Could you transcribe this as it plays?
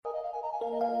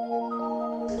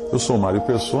Eu sou Mário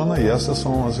Persona e essas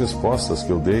são as respostas que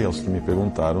eu dei aos que me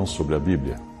perguntaram sobre a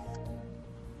Bíblia.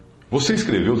 Você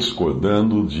escreveu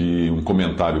discordando de um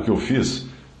comentário que eu fiz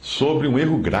sobre um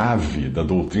erro grave da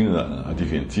doutrina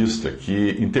adventista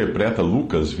que interpreta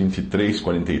Lucas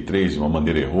 23:43 de uma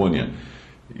maneira errônea.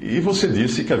 E você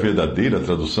disse que a verdadeira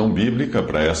tradução bíblica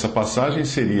para essa passagem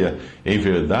seria: em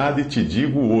verdade te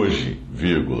digo hoje,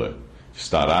 vírgula,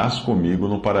 estarás comigo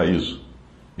no paraíso.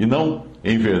 E não,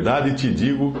 em verdade te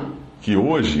digo que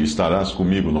hoje estarás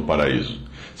comigo no paraíso.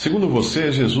 Segundo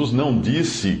você, Jesus não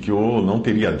disse não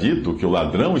teria dito que o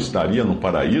ladrão estaria no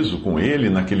paraíso com ele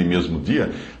naquele mesmo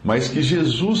dia, mas que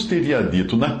Jesus teria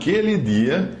dito naquele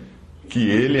dia que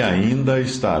ele ainda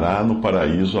estará no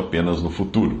paraíso apenas no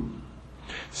futuro.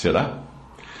 Será?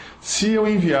 Se eu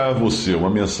enviar a você uma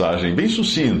mensagem bem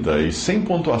sucinta e sem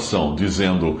pontuação,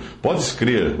 dizendo: podes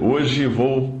crer, hoje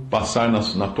vou passar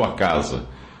na tua casa,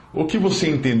 o que você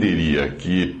entenderia?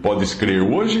 Que podes crer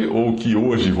hoje ou que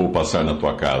hoje vou passar na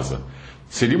tua casa?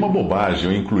 Seria uma bobagem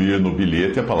eu incluir no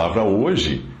bilhete a palavra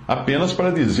hoje, apenas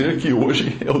para dizer que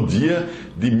hoje é o dia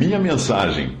de minha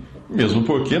mensagem, mesmo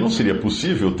porque não seria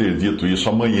possível ter dito isso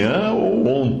amanhã ou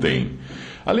ontem.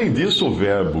 Além disso, o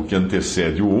verbo que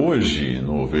antecede o hoje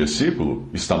no versículo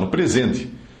está no presente.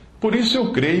 Por isso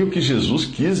eu creio que Jesus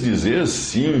quis dizer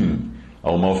sim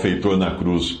ao malfeitor na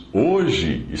cruz: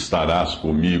 hoje estarás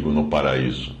comigo no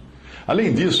paraíso.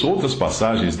 Além disso, outras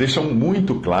passagens deixam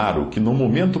muito claro que no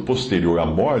momento posterior à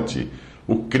morte,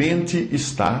 o crente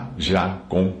está já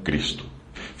com Cristo.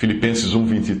 Filipenses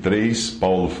 1:23,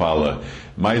 Paulo fala: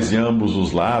 mas de ambos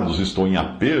os lados estou em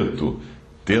aperto,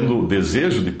 tendo o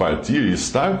desejo de partir e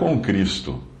estar com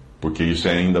Cristo, porque isso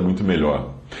é ainda muito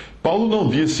melhor. Paulo não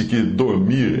disse que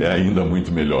dormir é ainda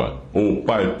muito melhor, ou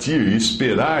partir e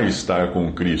esperar estar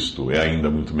com Cristo é ainda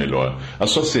muito melhor. A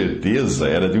sua certeza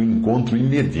era de um encontro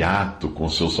imediato com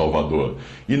seu Salvador,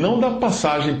 e não da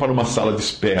passagem para uma sala de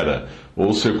espera,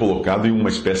 ou ser colocado em uma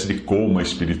espécie de coma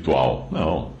espiritual.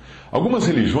 Não. Algumas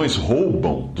religiões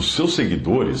roubam dos seus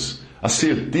seguidores a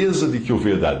certeza de que o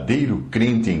verdadeiro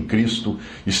crente em Cristo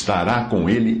estará com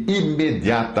ele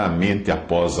imediatamente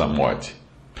após a morte.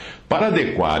 Para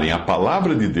adequarem a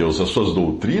palavra de Deus às suas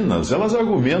doutrinas, elas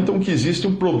argumentam que existe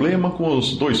um problema com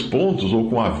os dois pontos ou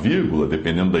com a vírgula,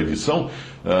 dependendo da edição,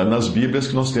 nas Bíblias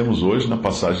que nós temos hoje, na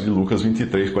passagem de Lucas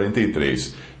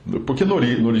 23:43. Porque no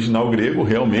original grego,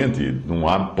 realmente, não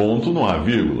há ponto, não há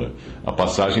vírgula. A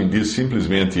passagem diz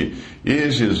simplesmente: e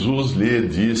Jesus lhe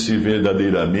disse,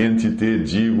 verdadeiramente te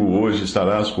digo, hoje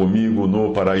estarás comigo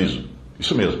no paraíso.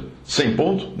 Isso mesmo, sem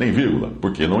ponto nem vírgula,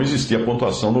 porque não existia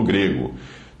pontuação no grego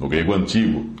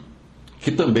antigo, que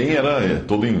também era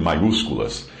todo em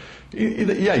maiúsculas.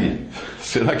 E aí?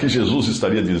 Será que Jesus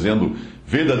estaria dizendo: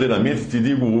 verdadeiramente te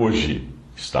digo hoje,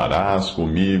 estarás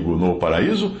comigo no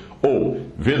paraíso? Ou,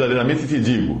 verdadeiramente te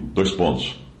digo,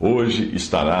 hoje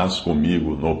estarás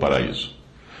comigo no paraíso?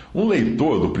 Um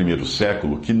leitor do primeiro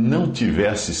século que não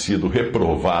tivesse sido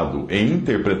reprovado em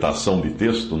interpretação de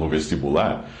texto no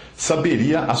vestibular,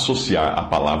 saberia associar a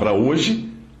palavra hoje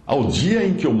ao dia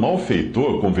em que o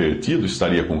malfeitor convertido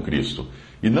estaria com Cristo,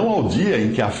 e não ao dia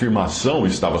em que a afirmação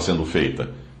estava sendo feita,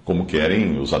 como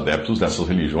querem os adeptos dessas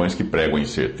religiões que pregam a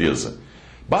incerteza.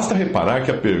 Basta reparar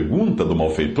que a pergunta do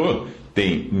malfeitor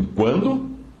tem um quando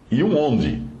e um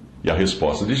onde, e a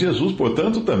resposta de Jesus,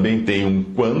 portanto, também tem um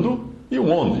quando e um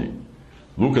onde.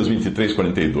 Lucas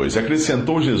 23:42.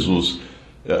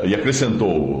 E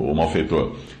acrescentou o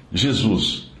malfeitor: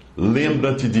 Jesus,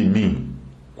 lembra-te de mim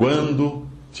quando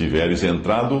tiveres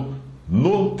entrado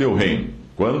no teu reino.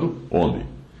 Quando? Onde?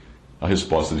 A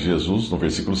resposta de Jesus, no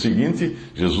versículo seguinte,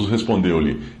 Jesus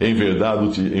respondeu-lhe: em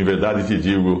verdade te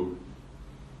digo,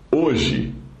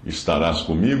 hoje estarás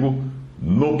comigo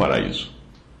no paraíso.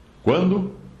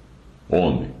 Quando?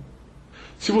 Onde?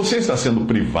 Se você está sendo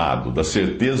privado da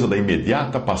certeza da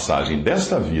imediata passagem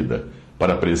desta vida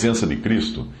para a presença de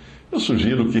Cristo, eu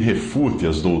sugiro que refute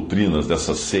as doutrinas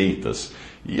dessas seitas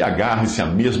e agarre-se à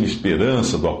mesma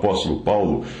esperança do apóstolo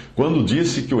Paulo, quando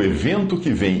disse que o evento que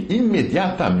vem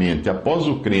imediatamente após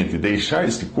o crente deixar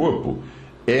este corpo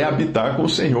é habitar com o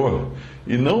Senhor,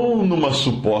 e não numa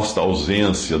suposta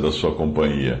ausência da sua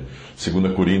companhia.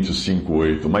 2 Coríntios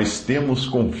 5:8. Mas temos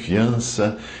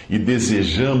confiança e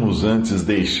desejamos antes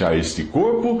deixar este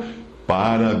corpo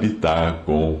para habitar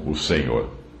com o Senhor.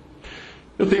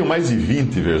 Eu tenho mais de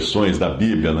 20 versões da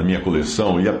Bíblia na minha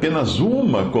coleção e apenas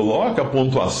uma coloca a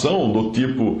pontuação do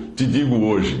tipo te digo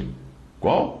hoje.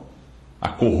 Qual? A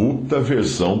corrupta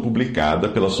versão publicada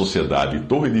pela Sociedade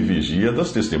Torre de Vigia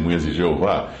das Testemunhas de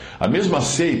Jeová. A mesma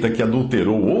seita que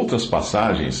adulterou outras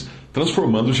passagens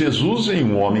transformando Jesus em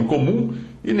um homem comum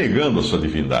e negando a sua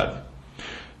divindade.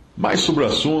 Mais sobre o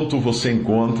assunto você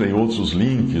encontra em outros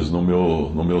links no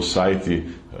meu site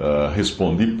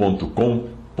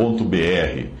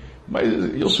respondi.com.br.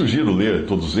 Mas eu sugiro ler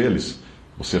todos eles,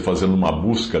 você fazendo uma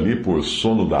busca ali por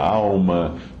sono da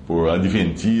alma, por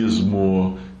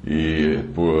adventismo, e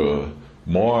por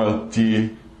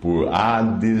morte, por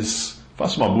Hades.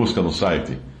 Faça uma busca no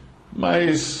site.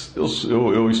 Mas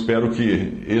eu espero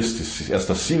que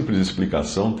esta simples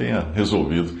explicação tenha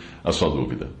resolvido a sua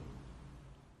dúvida.